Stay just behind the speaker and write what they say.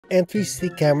and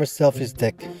 360 camera selfie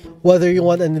stick. Whether you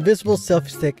want an invisible selfie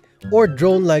stick or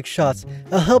drone-like shots,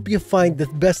 I'll help you find the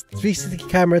best 360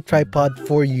 camera tripod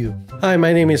for you. Hi,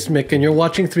 my name is Mick and you're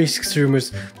watching 360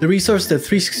 Rumors, the resource that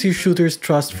 360 shooters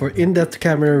trust for in-depth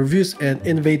camera reviews and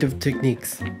innovative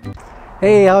techniques.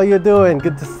 Hey, how you doing?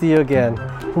 Good to see you again.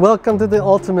 Welcome to the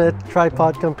ultimate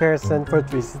tripod comparison for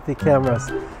 360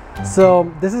 cameras.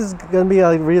 So this is going to be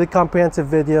a really comprehensive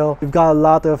video. We've got a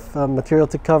lot of material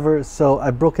to cover, so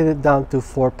I've broken it down to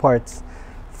 4 parts.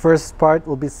 First part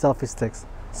will be selfie sticks.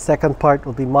 Second part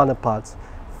will be monopods.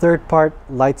 Third part,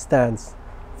 light stands.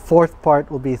 Fourth part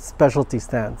will be specialty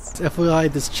stands.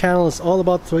 FYI, this channel is all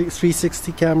about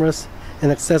 360 cameras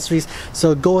and accessories,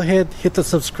 so go ahead, hit the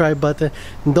subscribe button,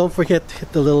 and don't forget to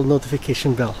hit the little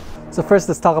notification bell. So first,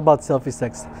 let's talk about selfie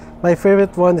sticks. My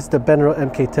favorite one is the Panoroo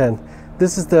MK10.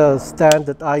 This is the stand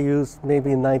that I use maybe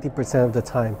 90% of the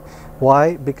time.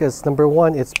 Why? Because number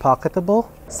one, it's pocketable.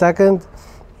 Second,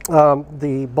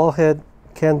 the ball head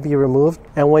can be removed,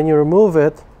 and when you remove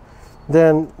it,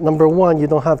 then number one, you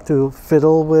don't have to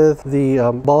fiddle with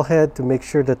the ball head to make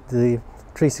sure that the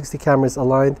 360 camera is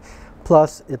aligned.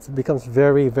 Plus, it becomes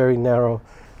very, very narrow,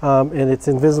 and it's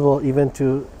invisible even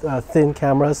to thin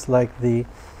cameras like the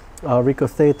Ricoh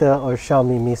Theta or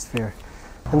Xiaomi Mi Sphere.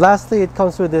 And lastly, it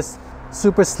comes with this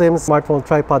super slim smartphone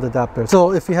tripod adapter.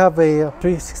 So if you have a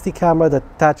 360 camera that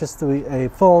attaches to a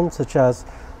phone, such as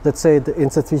let's say the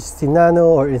Insta360 Nano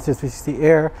or Insta360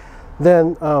 Air,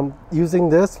 then using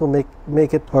this will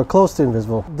make it or close to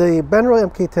invisible. The Panoroo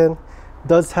MK10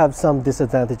 does have some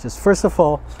disadvantages. First of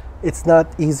all, it's not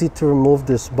easy to remove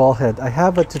this ball head. I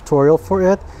have a tutorial for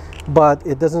it, but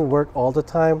it doesn't work all the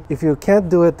time. If you can't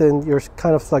do it, then you're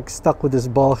kind of like stuck with this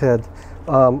ball head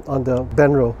on the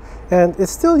Panoroo. And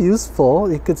it's still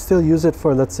useful. You could still use it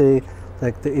for, let's say,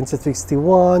 like the Insta360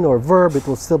 One or Verb. It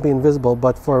will still be invisible,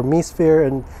 but for Mi Sphere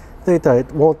and Theta,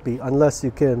 it won't be unless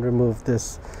you can remove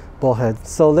this ball head.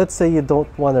 So let's say you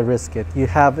don't want to risk it. You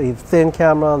have a thin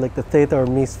camera like the Theta or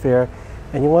Mi Sphere,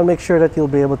 and you want to make sure that you'll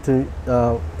be able to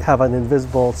have an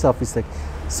invisible selfie stick.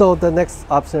 So the next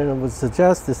option I would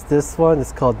suggest is this one.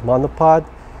 It's called monopod.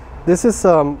 This is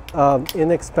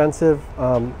inexpensive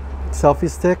selfie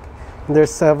stick. And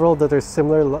there's several that are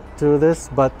similar to this,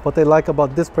 but what I like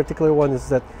about this particular one is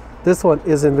that this one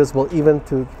is invisible even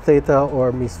to Theta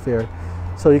or Mi Sphere.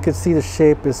 So you can see the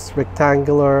shape is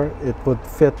rectangular. It would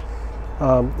fit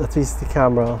a 360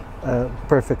 camera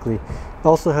perfectly. It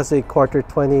also has a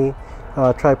 1/4-20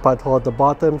 tripod hole at the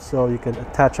bottom, so you can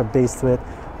attach a base to it.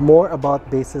 More about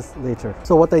bases later.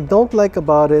 So what I don't like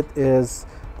about it is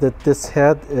that this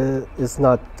head is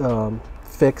not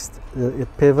fixed. It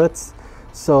pivots.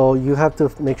 So you have to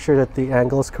make sure that the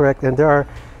angle is correct. And there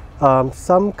are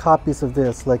some copies of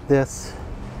this, like this,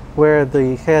 where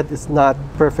the head is not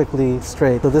perfectly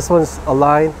straight. So this one's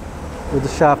aligned with the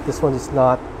shaft, this one is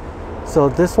not. So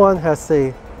this one has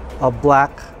a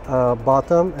black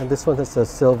bottom, and this one has a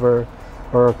silver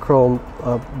or a chrome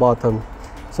bottom.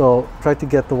 So try to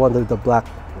get the one with the black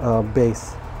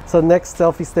base. So next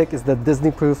selfie stick is the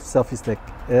Disney-proof selfie stick.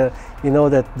 You know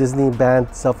that Disney banned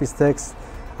selfie sticks,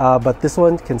 but this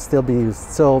one can still be used.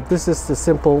 So this is the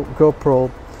simple GoPro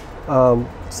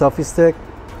selfie stick,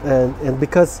 and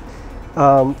because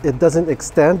it doesn't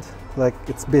extend, like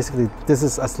it's basically, this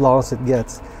is as long as it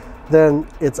gets, then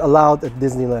it's allowed at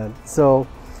Disneyland. So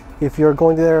if you're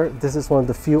going there, this is one of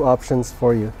the few options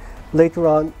for you. Later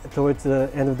on, towards the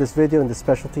end of this video, in the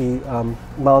specialty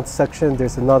mount section,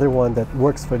 there's another one that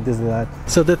works for Disneyland.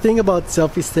 So the thing about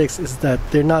selfie sticks is that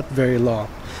they're not very long.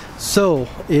 So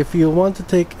if you want to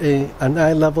take an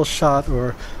eye level shot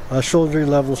or a shoulder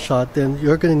level shot, then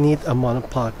you're going to need a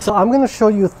monopod. So I'm going to show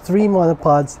you 3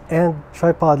 monopods and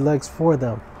tripod legs for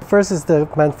them. First is the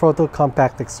Manfrotto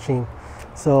Compact Xtreme.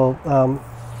 So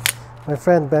my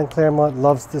friend Ben Claremont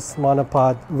loves this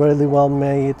monopod, really well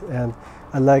made, and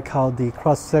I like how the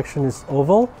cross section is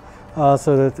oval,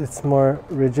 so that it's more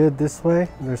rigid this way.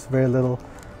 There's very little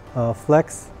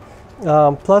flex.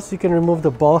 Plus you can remove the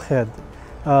ball head,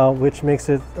 which makes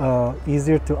it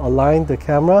easier to align the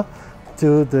camera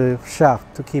to the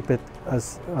shaft to keep it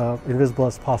as invisible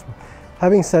as possible.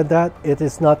 Having said that, it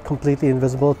is not completely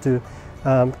invisible to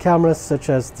cameras such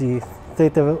as the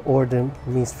Theta or the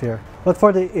Mi Sphere. But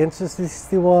for the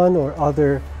Insta360 or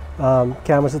other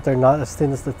cameras that are not as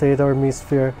thin as the Theta or Mi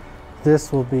Sphere,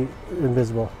 this will be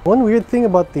invisible. One weird thing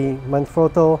about the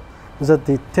Manfrotto is that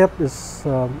the tip is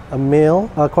a male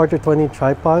 1/4-20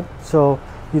 tripod, so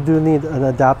you do need an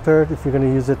adapter if you're going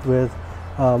to use it with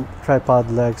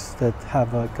tripod legs that have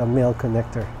a male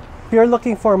connector. If you're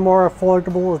looking for a more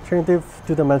affordable alternative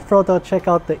to the Manfrotto, check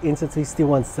out the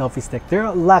Insta361 selfie stick. There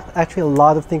are actually a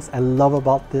lot of things I love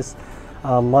about this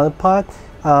monopod.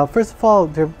 First of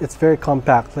all, it's very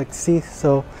compact. Like, see,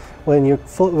 so when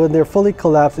they're fully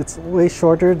collapsed, it's way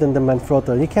shorter than the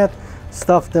Manfrotto. You can't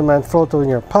stuff the Manfrotto in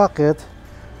your pocket.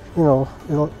 You know,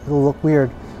 it'll look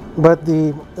weird. But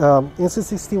the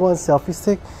Insta361 selfie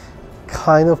stick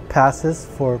kind of passes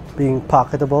for being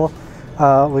pocketable,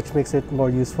 which makes it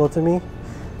more useful to me.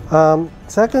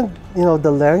 Second, you know, the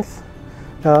length.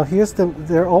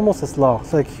 They're almost as long.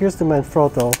 So like, here's the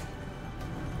Manfrotto.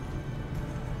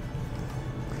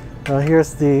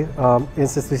 Here's the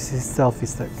Insta360 selfie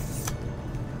stick.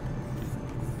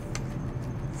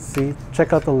 See,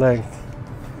 check out the length.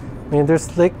 I mean,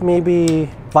 there's like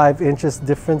maybe 5 inches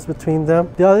difference between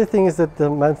them. The other thing is that the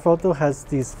Manfrotto has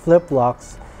these flip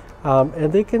locks,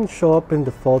 and they can show up in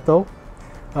the photo,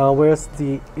 whereas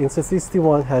the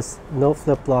Insta361 has no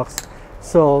flip locks.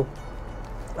 So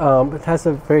it has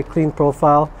a very clean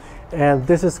profile, and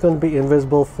this is going to be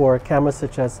invisible for cameras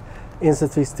such as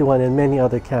Insta361 and many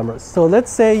other cameras. So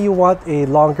let's say you want a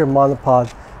longer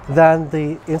monopod than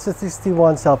the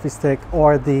Insta361 selfie stick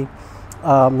or the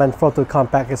Manfrotto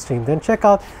Compact Xtreme, then check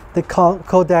out the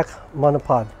Kodak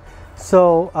monopod.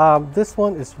 So this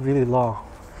one is really long.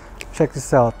 Check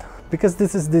this out. Because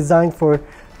this is designed for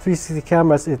 360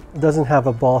 cameras, it doesn't have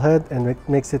a ball head, and it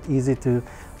makes it easy to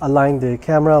align the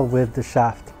camera with the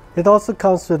shaft. It also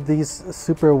comes with these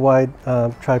super wide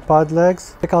tripod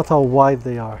legs. Check out how wide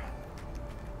they are.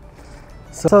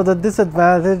 So the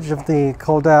disadvantage of the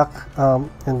Kodak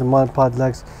and the monopod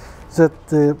legs is that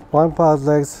the monopod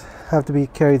legs have to be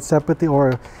carried separately,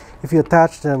 or if you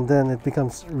attach them, then it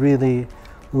becomes really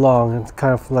long and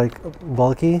kind of like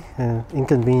bulky and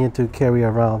inconvenient to carry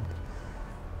around.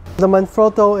 The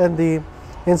Manfrotto and the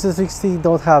Insta360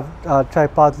 don't have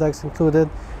tripod legs included,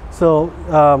 so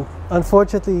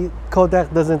unfortunately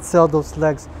Kodak doesn't sell those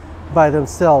legs by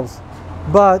themselves.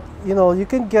 But you know, you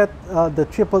can get the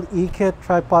triple E kit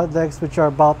tripod legs, which are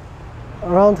about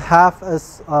around half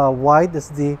as wide as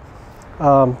the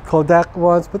Kodak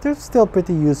ones, but they're still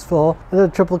pretty useful. And the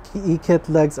triple E kit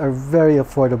legs are very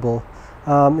affordable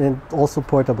and also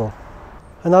portable.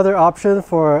 Another option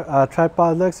for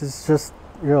tripod legs is just,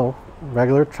 you know,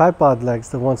 regular tripod legs,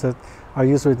 the ones that are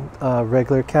used with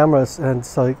regular cameras. And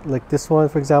so like this one,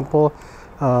 for example,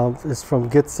 is from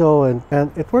Gitzo,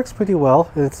 and it works pretty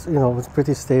well. It's, you know, it's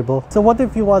pretty stable. So what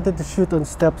if you wanted to shoot on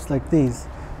steps like these?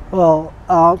 Well,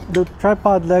 the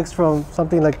tripod legs from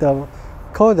something like the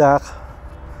Kodak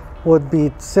would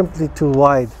be simply too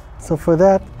wide. So for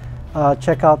that,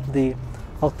 check out the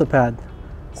Octopad.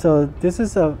 So this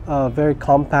is a very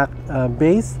compact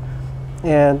base,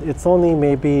 and it's only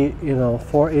maybe, you know,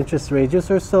 4 inches radius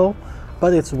or so,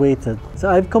 but it's weighted. So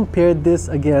I've compared this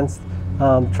against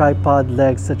tripod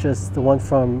legs such as the one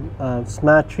from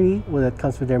Smatry, that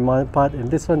comes with their monopod,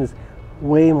 and this one is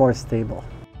way more stable.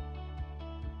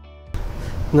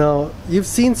 Now, you've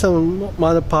seen some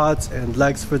monopods and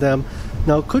legs for them.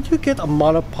 Now, could you get a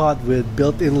monopod with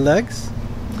built-in legs?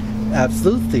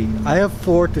 Absolutely. I have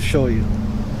 4 to show you.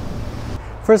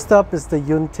 First up is the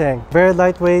Yunteng. Very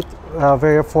lightweight,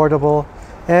 very affordable,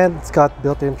 and it's got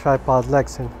built-in tripod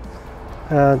legs.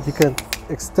 And you can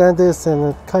extend this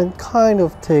and it kind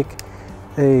of take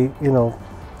a, you know,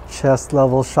 chest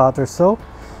level shot or so.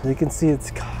 You can see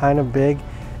it's kind of big,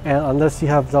 and unless you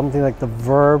have something like the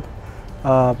Verb,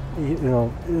 you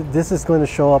know, this is going to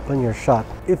show up on your shot.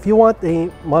 If you want a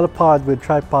monopod with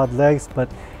tripod legs but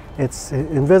it's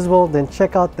invisible, then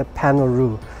check out the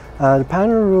Panoroo. The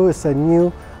Panoroo is a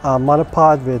new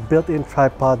monopod with built-in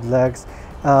tripod legs,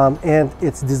 and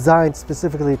it's designed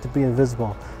specifically to be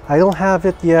invisible. I don't have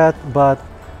it yet, but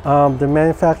the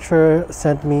manufacturer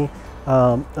sent me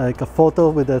like a photo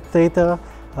with a Theta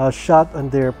shot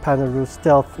on their Panoroo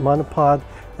Stealth monopod,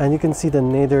 and you can see the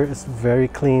nadir is very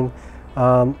clean.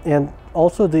 And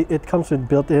also it comes with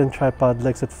built-in tripod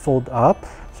legs that fold up,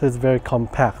 so it's very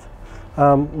compact.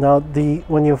 Now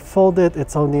when you fold it,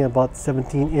 it's only about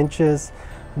 17 inches,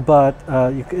 but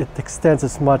it extends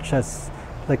as much as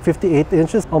like 58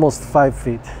 inches, almost 5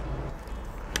 feet.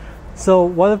 So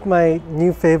one of my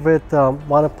new favorite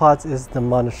monopods is the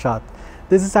Monoshot.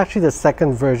 This is actually the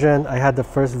second version. I had the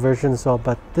first version as well,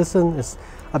 but this one is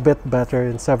a bit better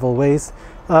in several ways.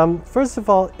 First of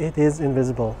all, it is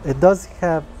invisible. It does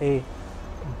have a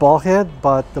ball head,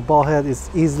 but the ball head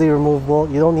is easily removable.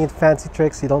 You don't need fancy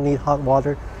tricks. You don't need hot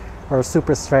water or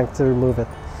super strength to remove it.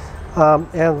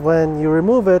 And when you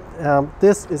remove it,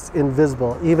 this is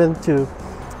invisible, even to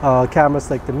cameras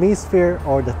like the Mi Sphere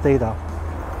or the Theta.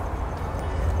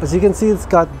 As you can see, it's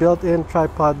got built-in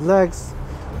tripod legs.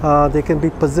 They can be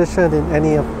positioned in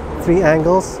any of 3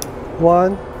 angles,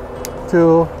 1,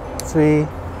 2, 3,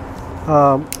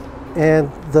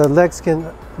 and the legs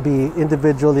can be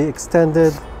individually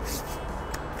extended.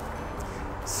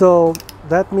 So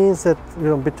that means that, you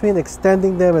know, between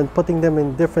extending them and putting them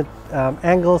in different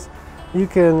angles, you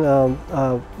can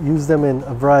use them in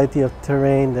a variety of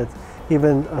terrain, that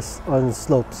even on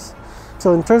slopes.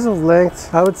 So in terms of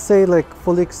length, I would say like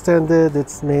fully extended,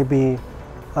 it's maybe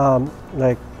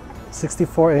like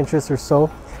 64 inches or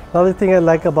so. Another thing I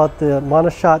like about the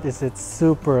Monoshot is it's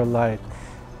super light.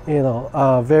 You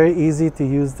know, very easy to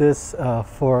use this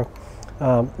for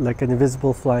like an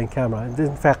invisible flying camera. And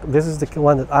in fact, this is the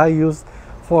one that I used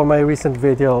for my recent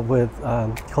video with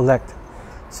Collect.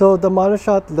 So the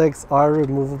Monoshot legs are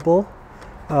removable.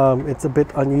 It's a bit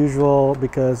unusual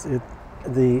because it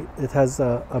has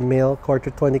a male quarter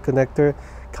 20 connector,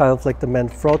 kind of like the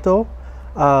manfrotto.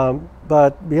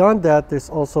 But beyond that, there's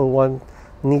also one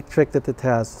neat trick that it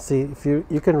has. See, if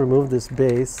you can remove this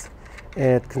base,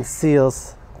 and it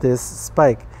conceals this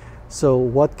spike. So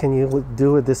what can you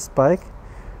do with this spike?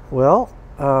 Well,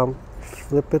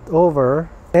 flip it over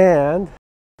and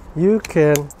you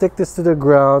can stick this to the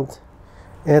ground,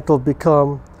 and it will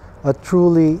become a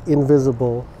truly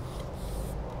invisible.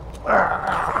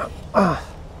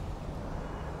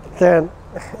 Then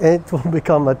it will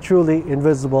become a truly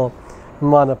invisible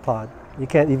monopod. You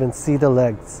can't even see the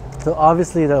legs. So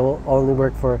obviously that will only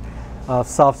work for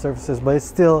soft surfaces, but it's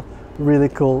still really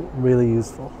cool, really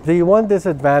useful. The one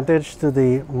disadvantage to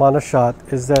the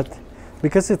Monoshot is that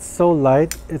because it's so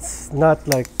light, it's not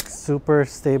like super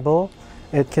stable.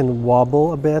 It can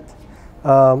wobble a bit,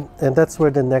 and that's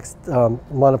where the next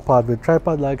monopod with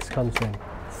tripod legs comes in.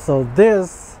 So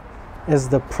this is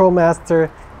the ProMaster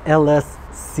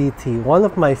LS-CT, one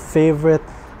of my favorite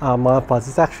monopods.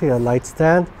 It's actually a light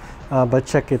stand, but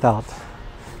check it out.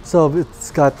 So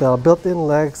it's got built-in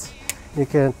legs. You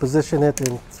can position it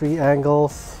in 3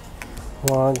 angles,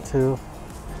 1, 2,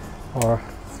 or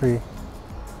 3.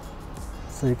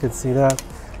 So you can see that.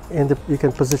 And you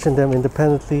can position them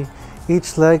independently.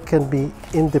 Each leg can be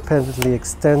independently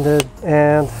extended,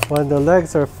 and when the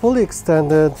legs are fully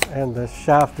extended and the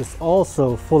shaft is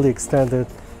also fully extended,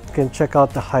 you can check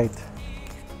out the height.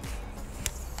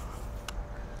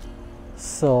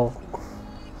 So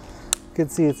you can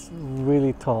see it's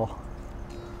really tall.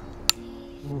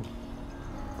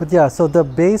 But yeah, so the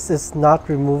base is not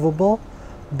removable,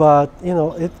 but you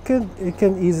know, it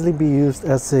can easily be used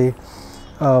as a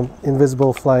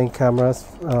invisible flying cameras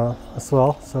as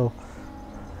well. So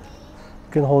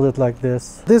you can hold it like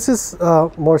this. This is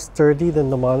more sturdy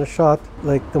than the Monoshot.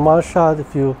 Like the Monoshot,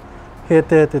 if you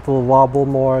hit it, it will wobble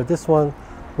more. This one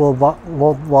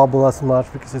won't wobble as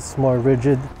much because it's more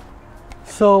rigid.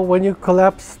 So when you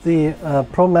collapse the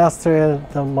ProMaster and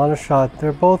the Monoshot,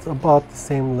 they're both about the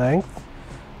same length.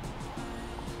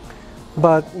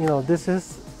 But you know, this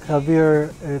is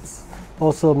heavier, it's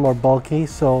also more bulky,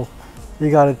 so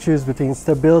you gotta choose between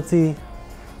stability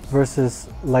versus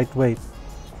lightweight.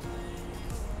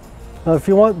 Now if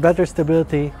you want better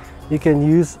stability, you can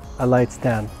use a light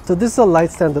stand. So this is a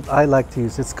light stand that I like to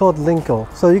use. It's called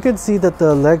Linko. So you can see that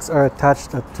the legs are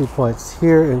attached at 2 points,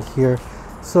 here and here.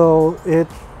 So it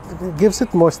gives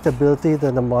it more stability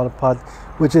than the monopod,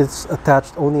 which is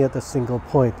attached only at a single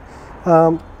point.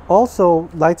 Also,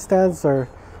 light stands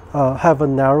have a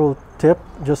narrow tip,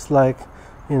 just like,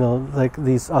 you know, like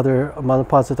these other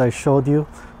monopods that I showed you.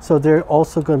 So they're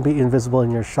also going to be invisible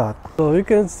in your shot. So you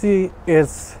can see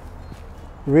it's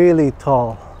really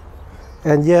tall,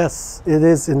 and yes, it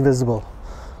is invisible.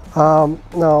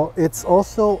 Now it's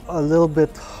also a little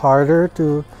bit harder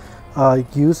to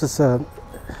use as an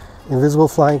invisible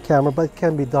flying camera, but it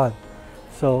can be done.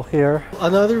 So here,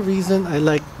 another reason I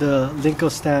like the Linko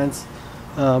stands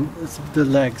is the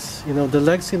legs. You know, the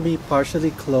legs can be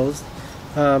partially closed,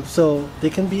 so they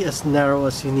can be as narrow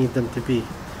as you need them to be,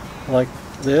 like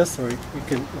this, or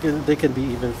they can be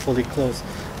even fully closed.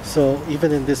 So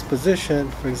even in this position,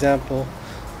 for example,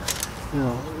 you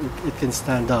know, it can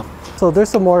stand up. So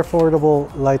there's a more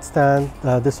affordable light stand.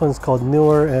 This one's called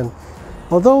Newer, and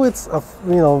although it's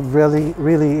you know,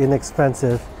 really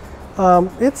inexpensive,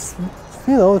 it's,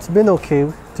 you know, it's been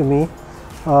okay to me.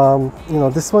 You know,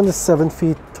 this one is 7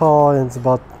 feet tall and it's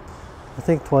about, I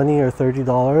think, $20 or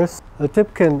 $30. The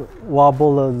tip can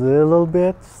wobble a little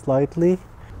bit, slightly.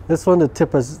 This one, the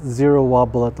tip has 0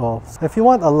 wobble at all. If you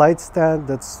want a light stand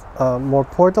that's more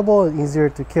portable and easier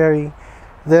to carry,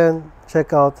 then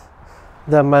check out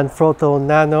the Manfrotto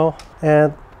Nano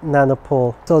and Nano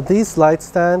Pole. So these light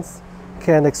stands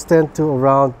can extend to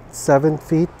around 7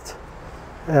 feet,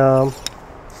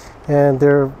 and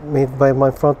they're made by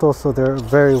Manfrotto, so they're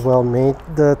very well made.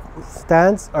 The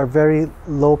stands are very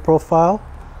low profile,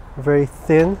 very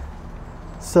thin,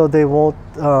 so they won't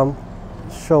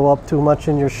show up too much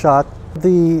in your shot.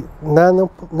 The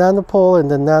nanopole and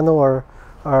the nano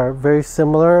are very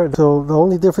similar, so the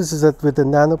only difference is that with the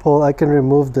nanopole I can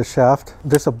remove the shaft.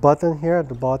 There's a button here at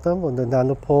the bottom on the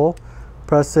nanopole.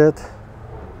 Press it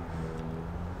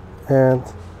and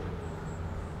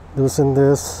loosen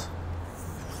this,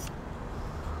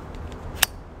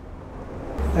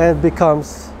 and it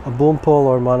becomes a boom pole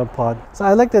or monopod. So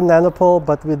I like the nanopole,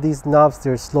 but with these knobs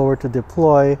they're slower to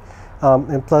deploy,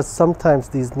 and plus sometimes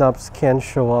these knobs can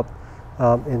show up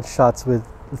in shots with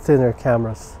thinner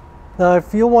cameras. Now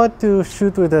if you want to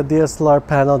shoot with a DSLR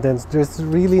panel, then there's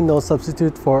really no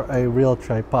substitute for a real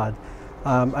tripod.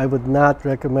 I would not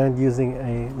recommend using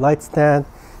a light stand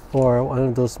or one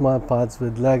of those monopods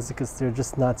with legs, because they're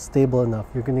just not stable enough.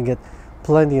 You're going to get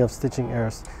plenty of stitching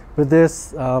errors. With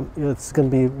this, it's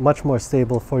going to be much more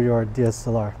stable for your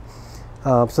DSLR.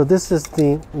 So this is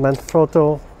the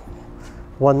Manfrotto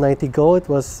 190 Go. It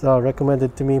was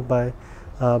recommended to me by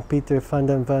Peter van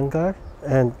den Vanguard,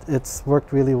 and it's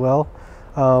worked really well.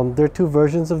 There are two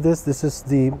versions of this. This is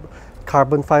the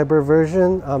carbon fiber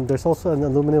version. There's also an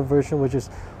aluminum version, which is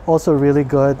also really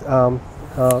good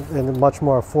and much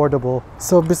more affordable.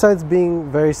 So besides being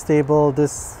very stable,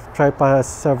 this tripod has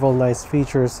several nice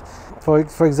features. For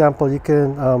example, you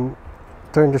can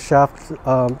turn the shaft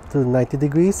to 90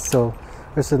 degrees. So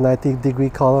there's a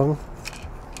 90-degree column.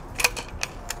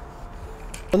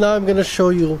 Now I'm going to show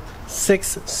you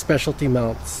 6 specialty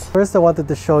mounts. First I wanted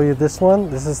to show you this one.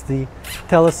 This is the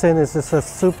Telesin. This is a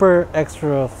super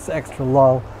extra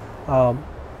long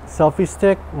selfie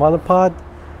stick monopod,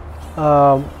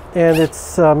 and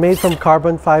it's made from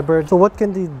carbon fiber. So what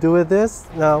can you do with this?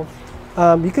 Now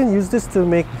you can use this to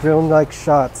make drone-like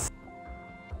shots.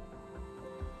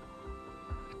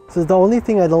 So the only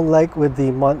thing I don't like with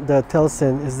the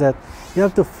Telesin is that you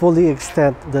have to fully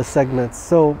extend the segments.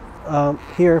 So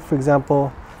here, for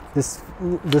example, this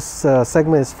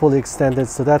segment is fully extended,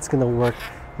 so that's going to work.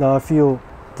 Now if you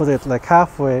put it like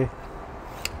halfway,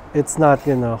 it's not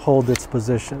going to hold its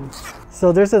position.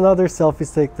 So there's another selfie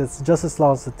stick that's just as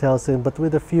long as the Telesin, but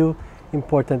with a few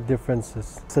important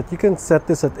differences. So you can set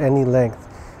this at any length.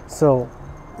 So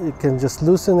you can just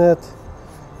loosen it,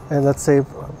 and let's say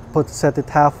set it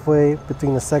halfway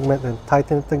between the segment and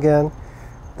tighten it again.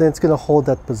 Then it's going to hold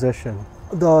that position.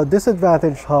 The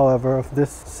disadvantage, however, of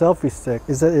this selfie stick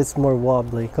is that it's more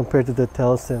wobbly compared to the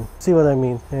Telesin. See what I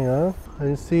mean? Hang on.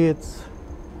 And you see it's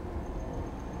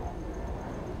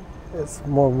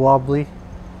more wobbly.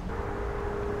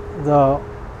 The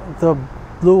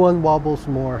blue one wobbles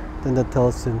more than the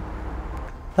Telesin.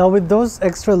 Now with those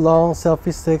extra long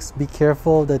selfie sticks, be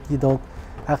careful that you don't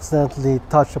accidentally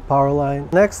touch a power line.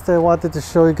 Next, I wanted to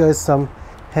show you guys some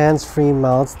hands-free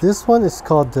mounts. This one is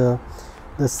called the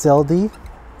Seldi.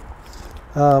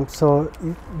 So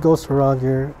it goes around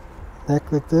your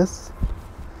neck like this,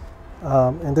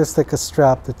 and there's like a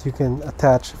strap that you can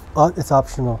attach. It's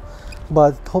optional,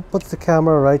 but it puts the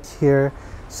camera right here,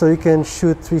 so you can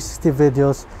shoot 360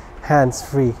 videos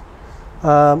hands-free.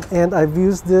 And I've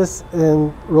used this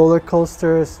in roller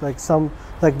coasters, like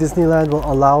Disneyland will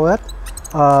allow it.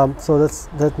 So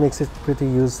that makes it pretty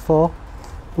useful.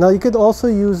 Now you could also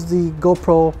use the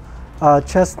GoPro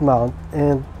chest mount,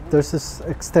 and there's this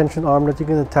extension arm that you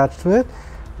can attach to it,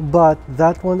 but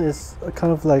that one is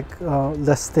kind of like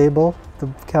less stable. The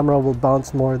camera will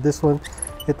bounce more. This one,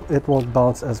 it won't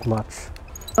bounce as much.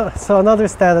 So another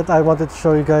stand that I wanted to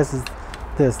show you guys is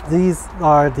this. These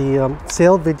are the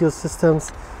Sail Video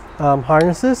Systems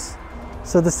harnesses.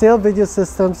 So the Sail Video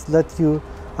Systems let you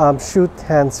shoot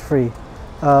hands-free,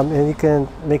 and you can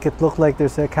make it look like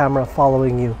there's a camera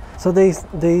following you. So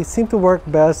they seem to work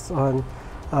best on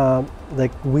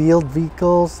like wheeled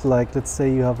vehicles, like let's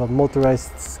say you have a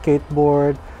motorized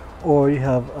skateboard or you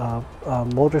have a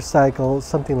motorcycle,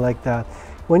 something like that.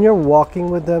 When you're walking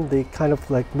with them, they kind of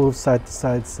like move side to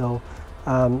side, so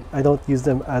I don't use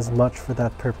them as much for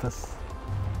that purpose.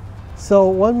 So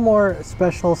one more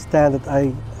special stand that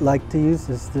I like to use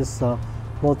is this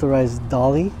motorized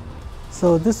dolly.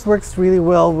 So this works really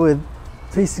well with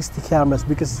 360 cameras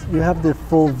because you have the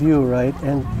full view, right?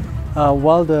 And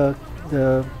while the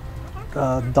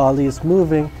dolly is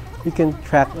moving, you can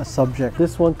track a subject.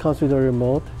 This one comes with a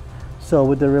remote. So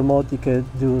with the remote, you could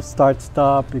do start,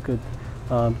 stop. You could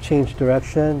change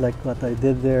direction, like what I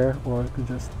did there, or you could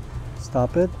just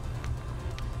stop it.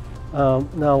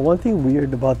 Now, one thing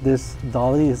weird about this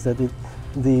dolly is that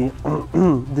the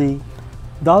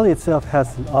dolly itself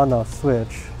has an on-off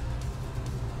switch.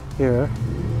 here,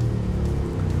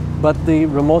 but the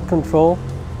remote control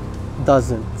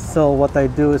doesn't. So what I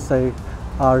do is I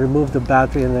remove the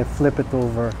battery and I flip it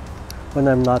over when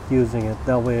I'm not using it.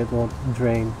 That way it won't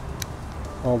drain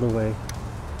all the way.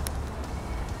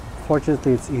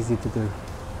 Fortunately, it's easy to do.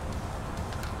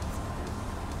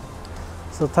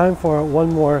 So time for one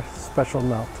more special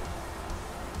mount.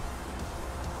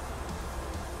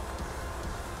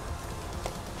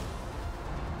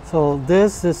 So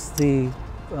this is the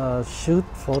shoot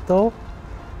photo,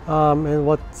 and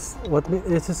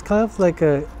it's just kind of like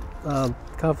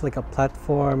a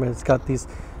platform, and it's got these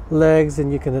legs,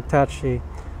 and you can attach a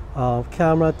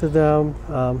camera to them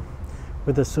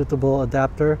with a suitable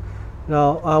adapter.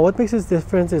 Now, what makes this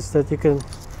different is that you can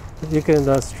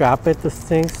strap it to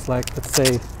things like, let's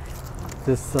say,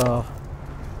 this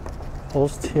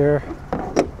host here,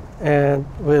 and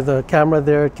with a camera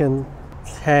there, it can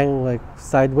hang like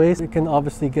sideways. You can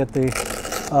obviously get the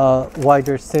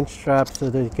wider cinch strap so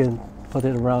that you can put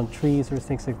it around trees or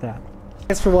things like that.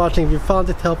 Thanks for watching. If you found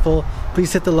it helpful,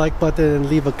 please hit the like button and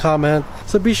leave a comment.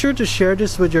 So be sure to share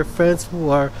this with your friends who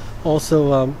are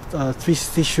also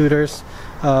 360 shooters.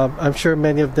 I'm sure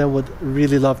many of them would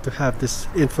really love to have this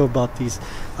info about these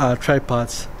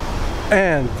tripods.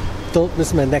 And don't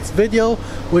miss my next video,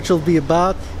 which will be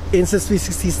about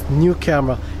Insta360's new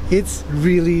camera. It's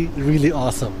really, really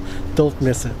awesome. Don't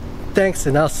miss it. Thanks,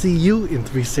 and I'll see you in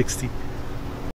 360.